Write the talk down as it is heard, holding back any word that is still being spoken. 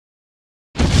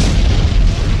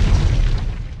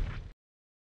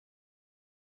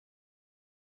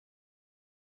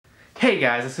Hey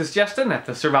guys, this is Justin at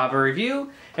the Survivor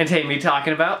Review, and today we'll be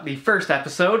talking about the first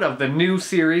episode of the new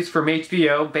series from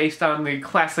HBO based on the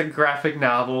classic graphic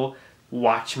novel,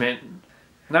 Watchmen.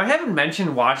 Now I haven't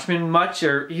mentioned Watchmen much,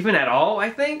 or even at all, I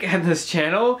think, on this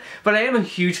channel, but I am a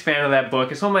huge fan of that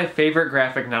book. It's one of my favorite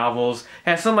graphic novels.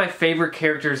 It has some of my favorite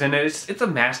characters in it. It's a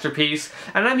masterpiece,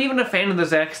 and I'm even a fan of the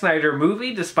Zack Snyder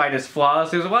movie, despite its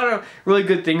flaws. There's a lot of really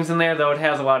good things in there, though it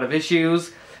has a lot of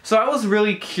issues. So I was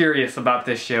really curious about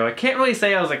this show. I can't really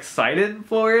say I was excited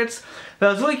for it, but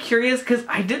I was really curious because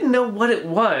I didn't know what it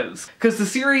was. Because the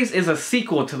series is a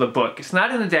sequel to the book. It's not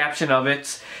an adaptation of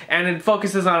it, and it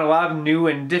focuses on a lot of new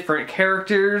and different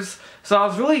characters. So I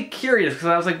was really curious because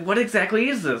I was like, what exactly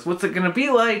is this? What's it gonna be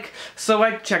like? So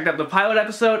I checked out the pilot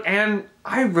episode and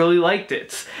I really liked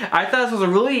it. I thought this was a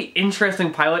really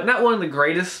interesting pilot, not one of the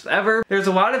greatest ever. There's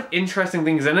a lot of interesting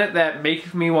things in it that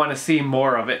make me want to see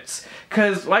more of it.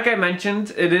 Because, like I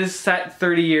mentioned, it is set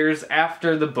 30 years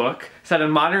after the book, set in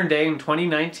modern day in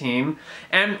 2019,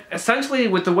 and essentially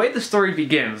with the way the story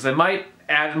begins, it might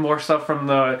add more stuff from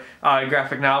the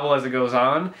graphic novel as it goes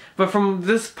on, but from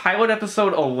this pilot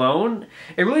episode alone,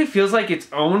 it really feels like its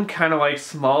own kind of like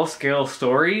small scale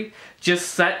story, just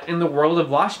set in the world of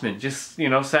Watchmen, just, you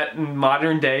know, set in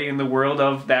modern day in the world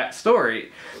of that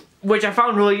story. Which I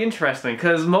found really interesting,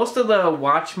 because most of the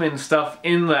Watchmen stuff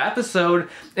in the episode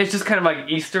is just kind of like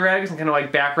Easter eggs and kind of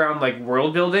like background like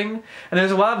world building. And there's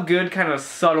a lot of good kind of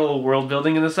subtle world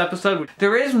building in this episode.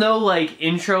 There is no like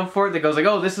intro for it that goes like,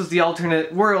 oh, this is the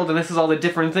alternate world and this is all the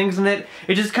different things in it.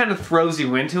 It just kind of throws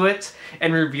you into it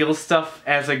and reveals stuff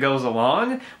as it goes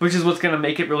along, which is what's going to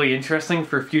make it really interesting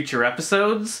for future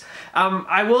episodes.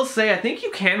 I will say, I think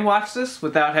you can watch this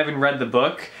without having read the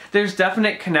book. There's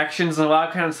definite connections, and a lot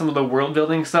of kind of some of the world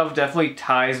building stuff definitely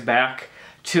ties back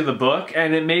to the book,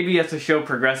 and it maybe as the show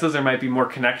progresses there might be more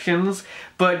connections,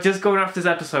 but just going off this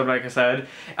episode, like I said,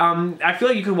 I feel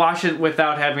like you could watch it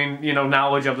without having, you know,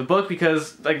 knowledge of the book,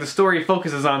 because like the story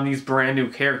focuses on these brand new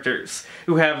characters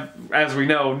who have, as we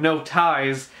know, no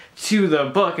ties to the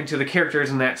book and to the characters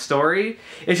in that story.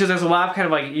 It's just there's a lot of kind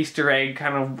of like Easter egg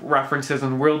kind of references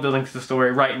and world building to the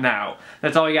story right now.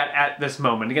 That's all we got at this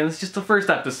moment. Again, it's just the first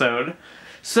episode.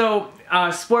 So,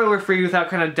 spoiler free without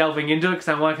kind of delving into it, because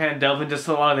I want to kind of delve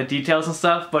into a lot of the details and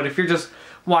stuff, but if you're just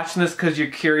watching this because you're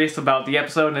curious about the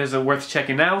episode and is it worth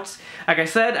checking out, like I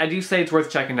said, I do say it's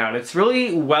worth checking out. It's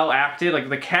really well acted. Like,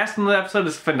 the cast in the episode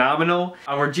is phenomenal.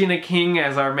 Regina King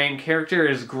as our main character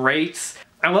is great.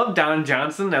 I love Don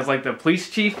Johnson as like the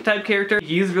police chief type character.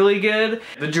 He's really good.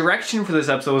 The direction for this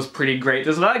episode was pretty great.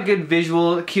 There's a lot of good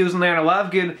visual cues in there and a lot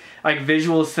of good like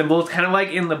visual symbols, kind of like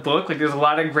in the book. Like there's a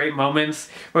lot of great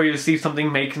moments where you see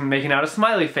something making out a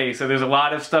smiley face, or there's a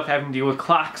lot of stuff having to do with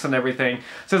clocks and everything.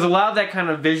 So there's a lot of that kind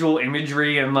of visual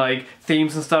imagery and like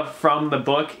themes and stuff from the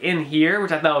book in here,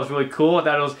 which I thought was really cool. I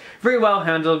thought it was very well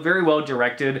handled, very well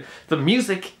directed. The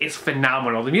music is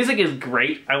phenomenal. The music is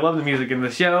great. I love the music in the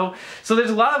show. So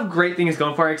there's a lot of great things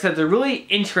going for it, except it's a really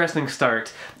interesting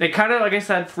start. It kind of, like I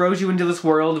said, throws you into this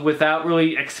world without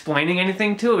really explaining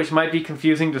anything to it, which might be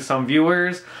confusing to some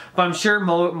viewers, but I'm sure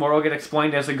more will get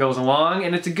explained as it goes along,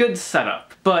 and it's a good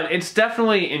setup. But it's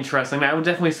definitely interesting. I would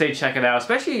definitely say check it out,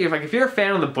 especially if you're a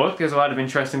fan of the book. There's a lot of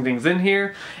interesting things in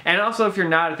here, and also if you're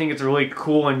not, I think it's a really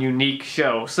cool and unique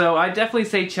show. So I definitely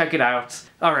say check it out.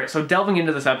 Alright, so delving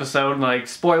into this episode, like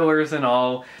spoilers and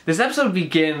all, this episode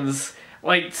begins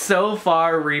like so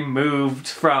far removed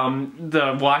from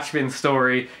the Watchmen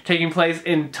story, taking place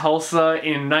in Tulsa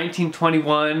in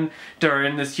 1921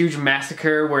 during this huge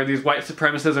massacre where these white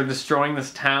supremacists are destroying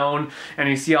this town, and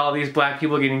you see all these black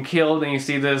people getting killed, and you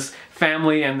see this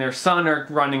family and their son are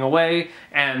running away,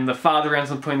 and the father ends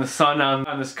up putting the son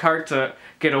on this cart to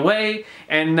get away,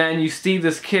 and then you see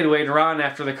this kid later on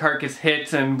after the cart gets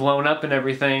hit and blown up and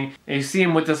everything, and you see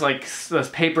him with this like this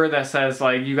paper that says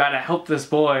like, you gotta help this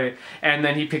boy, and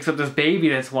then he picks up this baby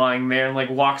that's lying there and like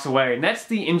walks away, and that's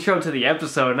the intro to the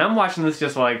episode, and I'm watching this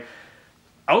just like,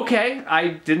 okay, I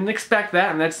didn't expect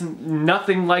that, and that's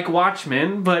nothing like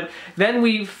Watchmen. But then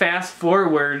we fast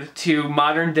forward to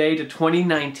modern day, to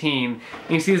 2019,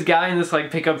 and you see this guy in this like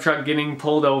pickup truck getting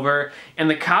pulled over, and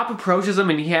the cop approaches him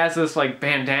and he has this like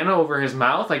bandana over his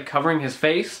mouth, like covering his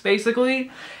face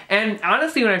basically. And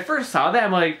honestly, when I first saw that,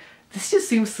 I'm like, this just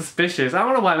seems suspicious. I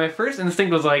don't know why. My first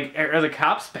instinct was like, are the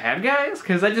cops bad guys?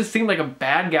 Because that just seemed like a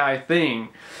bad guy thing.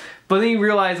 But then you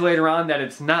realize later on that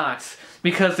it's not,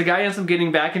 because the guy ends up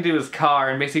getting back into his car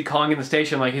and basically calling in the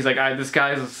station like, he's like, this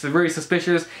guy is very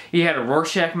suspicious. He had a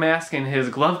Rorschach mask in his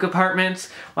glove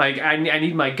compartment. Like, I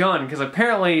need my gun, because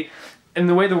apparently, in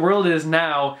the way the world is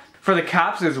now, for the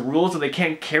cops, there's rules that they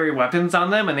can't carry weapons on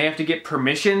them and they have to get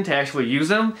permission to actually use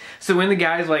them. So in the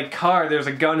guy's like car, there's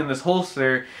a gun in this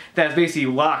holster that's basically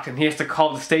locked and he has to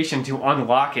call the station to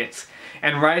unlock it.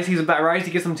 And right as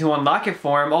he gets them to unlock it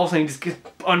for him, all of a sudden he just gets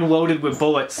unloaded with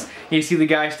bullets. You see the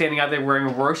guy standing out there wearing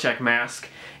a Rorschach mask.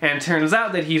 And it turns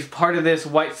out that he's part of this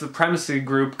white supremacy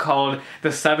group called the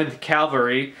 7th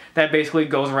Cavalry that basically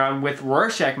goes around with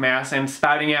Rorschach masks and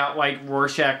spouting out like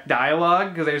Rorschach dialogue,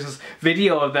 because there's this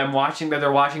video of them that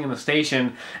they're watching in the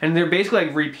station, and they're basically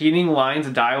like repeating lines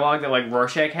of dialogue that like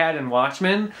Rorschach had in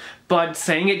Watchmen, but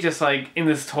saying it just like in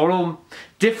this total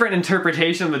different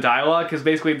interpretation of the dialogue, because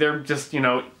basically they're just, you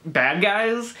know, bad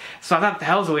guys. So I thought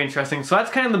that was really interesting. So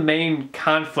that's kind of the main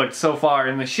conflict so far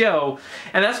in the show,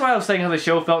 and that's why I was saying how the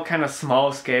show felt kind of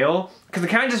small scale, because it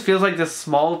kind of just feels like this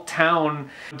small town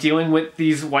dealing with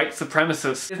these white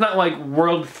supremacists. It's not like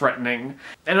world threatening.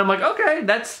 And I'm like, okay,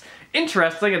 that's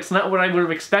interesting. It's not what I would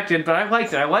have expected, but I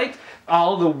liked it. I liked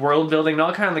all the world building and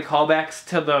all kind of the callbacks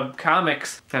to the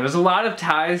comics. And there's a lot of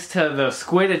ties to the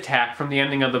squid attack from the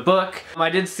ending of the book. I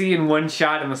did see in one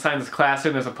shot in the science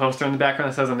classroom, there's a poster in the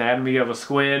background that says anatomy of a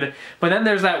squid. But then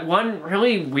there's that one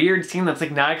really weird scene that's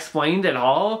like not explained at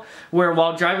all, where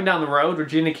while driving down the road,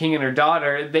 Regina King and her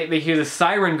daughter, they hear the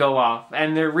siren go off,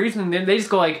 and their reason, they just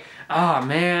go like, oh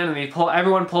man, and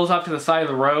everyone pulls off to the side of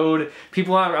the road.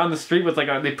 People out on the street with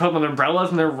like, they put on umbrellas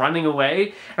and they're running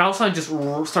away. And all of a sudden it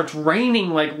just starts raining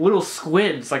like little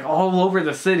squids like all over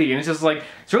the city. And it's just like,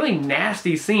 it's a really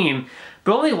nasty scene.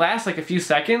 But it only lasts like a few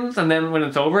seconds, and then when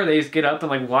it's over, they just get up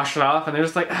and like wash it off, and they're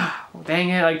just like, ah, dang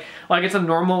it, like it's a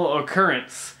normal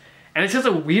occurrence. And it's just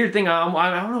a weird thing.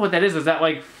 I don't know what that is. Is that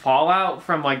like fallout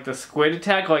from like the squid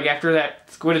attack? Like after that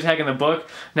squid attack in the book,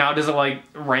 now does it like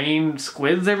rain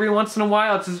squids every once in a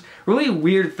while? It's this really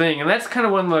weird thing. And that's kind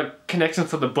of one of the connections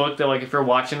to the book that like if you're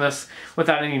watching this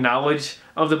without any knowledge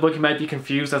of the book, you might be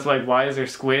confused. That's like, why is there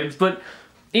squids? But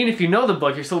even if you know the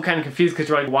book, you're still kind of confused because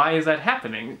you're like, why is that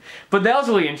happening? But that was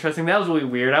really interesting. That was really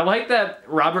weird. I like that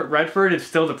Robert Redford is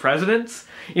still the president.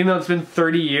 Even though it's been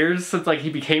 30 years since like he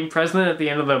became president at the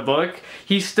end of the book,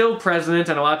 he's still president,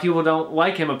 and a lot of people don't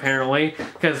like him apparently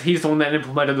because he's the one that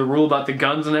implemented the rule about the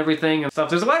guns and everything and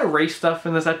stuff. There's a lot of race stuff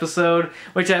in this episode,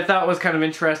 which I thought was kind of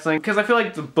interesting because I feel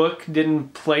like the book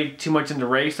didn't play too much into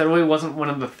race. That really wasn't one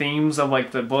of the themes of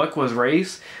like the book, was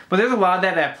race. But there's a lot of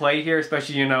that at play here,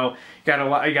 especially, you know, you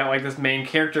got like this main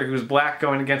character who's black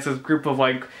going against this group of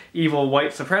like evil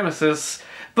white supremacists.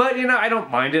 But, you know, I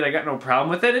don't mind it. I got no problem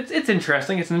with it. It's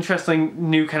interesting. It's an interesting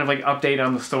new kind of like update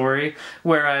on the story.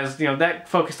 Whereas, you know, that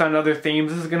focused on other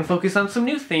themes. This is going to focus on some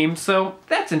new themes. So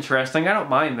that's interesting. I don't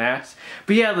mind that.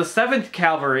 But yeah, the 7th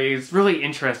Cavalry is really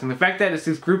interesting. The fact that it's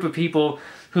this group of people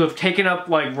who have taken up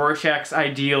like Rorschach's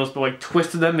ideals but like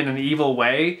twisted them in an evil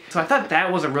way. So I thought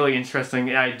that was a really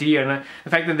interesting idea, and the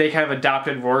fact that they kind of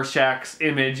adopted Rorschach's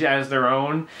image as their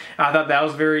own, I thought that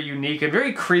was very unique and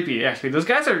very creepy actually. Those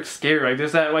guys are scary. Like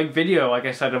there's that like video, like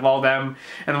I said, of all them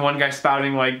and the one guy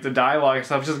spouting like the dialogue and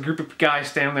stuff. It's just a group of guys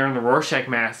standing there in the Rorschach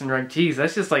mask, and you're like, geez,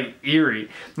 that's just like eerie.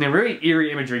 And very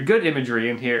eerie imagery, good imagery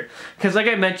in here. Because like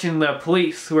I mentioned, the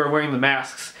police who are wearing the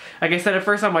masks, like I said at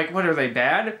first I'm like, what, are they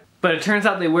bad? But it turns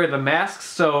out they wear the masks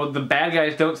so the bad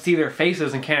guys don't see their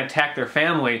faces and can't attack their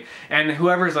family. And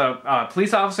whoever's a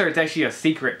police officer, it's actually a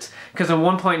secret. Because at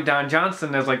one point, Don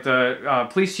Johnson, as like the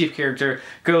police chief character,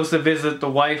 goes to visit the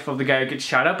wife of the guy who gets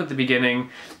shot up at the beginning.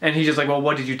 And he's just like, well,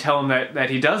 what did you tell him that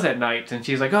he does at night? And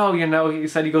she's like, oh, you know, he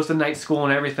said he goes to night school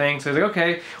and everything. So he's like,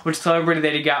 okay, we'll just tell everybody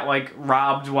that he got like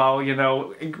robbed while, you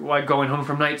know, like going home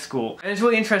from night school. And it's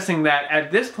really interesting that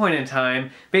at this point in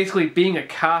time, basically being a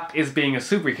cop is being a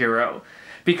superhero.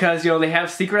 Because, you know, they have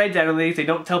secret identities, they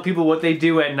don't tell people what they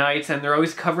do at night, and they're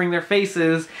always covering their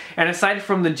faces. And aside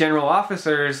from the general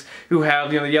officers who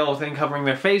have, you know, the yellow thing covering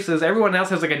their faces, everyone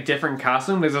else has like a different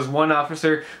costume. There's this one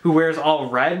officer who wears all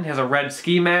red and has a red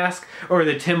ski mask, or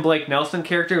the Tim Blake Nelson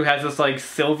character who has this like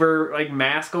silver like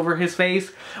mask over his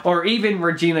face, or even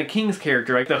Regina King's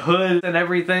character, like the hood and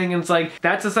everything. And it's like,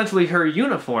 that's essentially her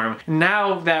uniform.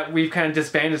 Now that we've kind of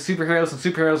disbanded superheroes and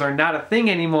superheroes are not a thing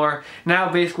anymore,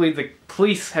 now basically the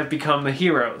police have become the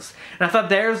heroes. And I thought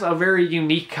there's a very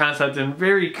unique concept and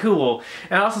very cool.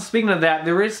 And also, speaking of that,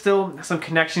 there is still some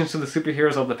connections to the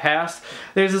superheroes of the past.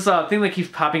 There's this thing that keeps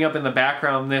popping up in the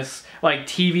background, this like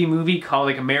TV movie called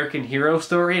like American Hero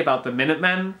Story about the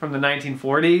Minutemen from the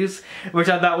 1940s, which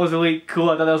I thought was really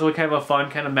cool. I thought that was really kind of a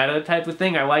fun kind of meta type of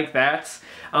thing. I like that.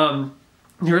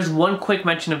 There is one quick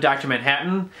mention of Dr.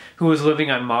 Manhattan, who was living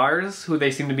on Mars, who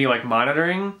they seem to be, like,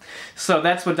 monitoring. So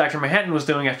that's what Dr. Manhattan was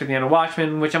doing after the end of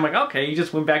Watchmen, which I'm like, okay, he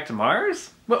just went back to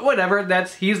Mars? But whatever,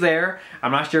 he's there.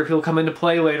 I'm not sure if he'll come into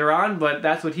play later on, but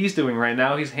that's what he's doing right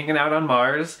now. He's hanging out on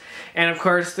Mars. And of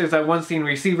course, there's that one scene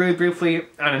where you see really briefly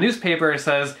on a newspaper, it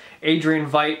says, Adrian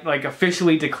Veidt, like,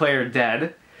 officially declared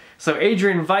dead. So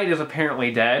Adrian Veidt is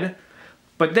apparently dead.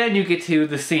 But then you get to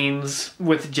the scenes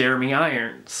with Jeremy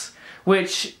Irons,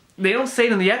 which they don't say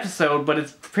it in the episode, but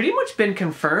it's pretty much been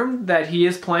confirmed that he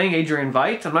is playing Adrian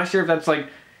Veidt. I'm not sure if that's like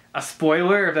a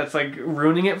spoiler, if that's like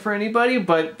ruining it for anybody,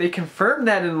 but they confirmed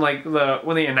that in like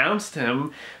when they announced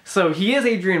him. So he is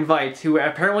Adrian Veidt, who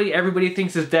apparently everybody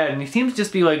thinks is dead, and he seems to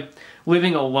just be like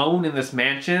living alone in this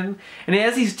mansion. And he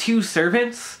has these two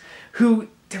servants who,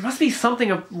 there must be something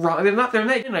wrong. They're not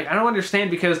like, I don't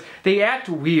understand, because they act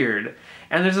weird.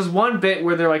 And there's this one bit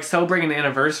where they're like celebrating an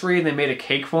anniversary and they made a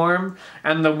cake for him,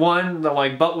 and the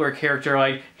like butler character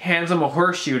like hands him a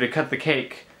horseshoe to cut the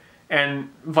cake, and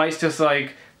Veidt's just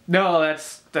like, no,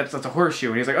 that's a horseshoe,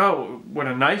 and he's like, oh, would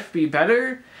a knife be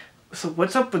better? So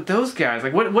what's up with those guys?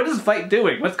 Like, what is Veidt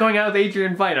doing? What's going on with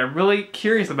Adrian Veidt? I'm really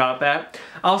curious about that.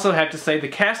 I also have to say, the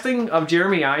casting of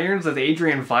Jeremy Irons as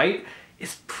Adrian Veidt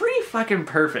is pretty fucking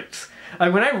perfect.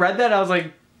 Like, when I read that, I was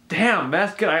like, damn,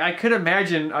 that's good. I could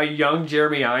imagine a young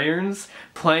Jeremy Irons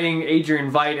playing Adrian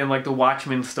Veidt in like the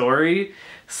Watchmen story.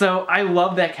 So I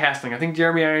love that casting. I think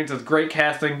Jeremy Irons is great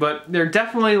casting, but they're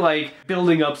definitely like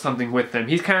building up something with him.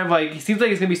 He's kind of like, he seems like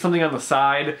he's gonna be something on the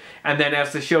side, and then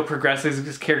as the show progresses,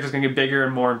 his character's gonna get bigger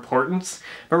and more importance.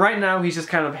 But right now, he's just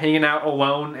kind of hanging out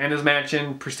alone in his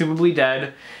mansion, presumably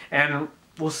dead, and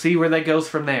we'll see where that goes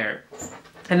from there.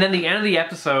 And then the end of the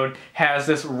episode has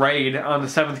this raid on the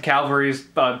 7th Cavalry's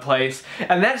place,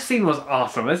 and that scene was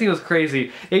awesome. That scene was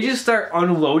crazy. They just start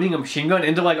unloading a machine gun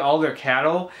into like all their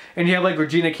cattle, and you have like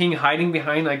Regina King hiding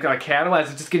behind like a cattle as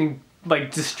it's just getting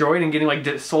like destroyed and getting like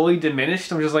slowly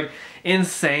diminished. I'm just like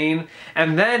insane.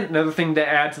 And then another thing to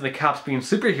add to the cops being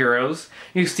superheroes,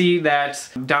 you see that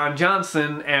Don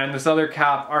Johnson and this other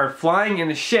cop are flying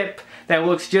in a ship that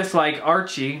looks just like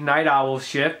Archie, Night Owl's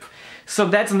ship. So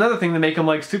that's another thing to make them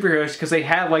like superheroes, because they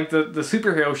had like the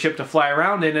superhero ship to fly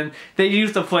around in, and they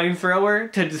used a flamethrower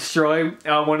to destroy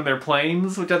one of their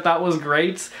planes, which I thought was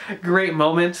great. Great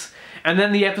moment. And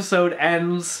then the episode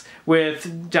ends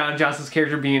with Don Johnson's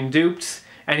character being duped,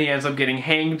 and he ends up getting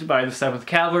hanged by the 7th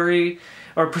Cavalry,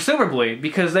 or presumably,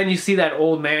 because then you see that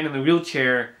old man in the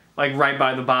wheelchair like right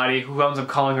by the body, who ends up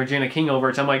calling Regina King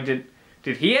over. So I'm like,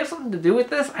 did he have something to do with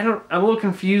this? I'm a little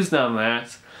confused on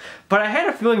that. But I had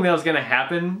a feeling that was going to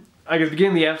happen. Like at the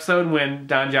beginning of the episode, when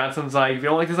Don Johnson's like, if you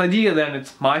don't like this idea, then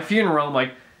it's my funeral. I'm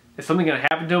like, is something going to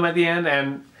happen to him at the end?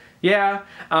 And yeah.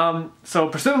 So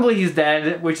presumably he's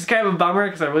dead, which is kind of a bummer,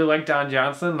 because I really like Don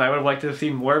Johnson, and I would have liked to have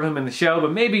seen more of him in the show.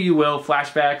 But maybe you will.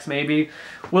 Flashbacks, maybe.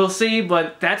 We'll see.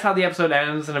 But that's how the episode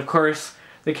ends. And of course,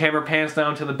 the camera pans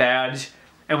down to the badge.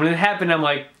 And when it happened, I'm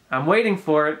like, I'm waiting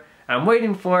for it. I'm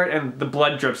waiting for it. And the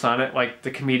blood drips on it, like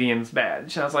the comedian's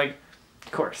badge. And I was like,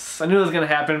 of course. I knew it was going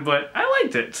to happen, but I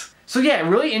liked it. So yeah,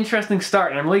 really interesting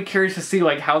start, and I'm really curious to see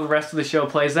like how the rest of the show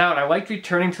plays out. I liked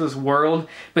returning to this world,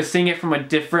 but seeing it from a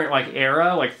different like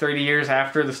era, like 30 years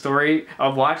after the story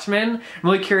of Watchmen. I'm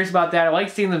really curious about that. I like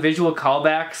seeing the visual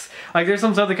callbacks. Like there's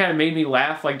some stuff that kind of made me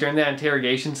laugh, like during that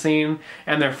interrogation scene,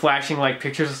 and they're flashing like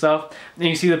pictures of stuff, and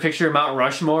you see the picture of Mount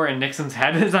Rushmore and Nixon's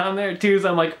head is on there too, so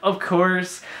I'm like, of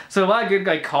course. So a lot of good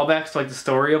like callbacks to like the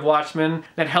story of Watchmen.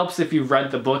 That helps if you've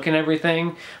read the book and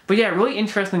everything. But yeah, really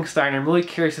interesting start, and I'm really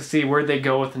curious to see where they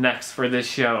go with next for this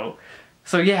show.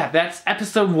 So yeah, that's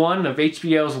episode 1 of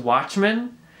HBO's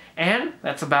Watchmen, and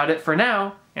that's about it for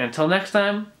now. And until next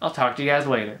time, I'll talk to you guys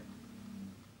later.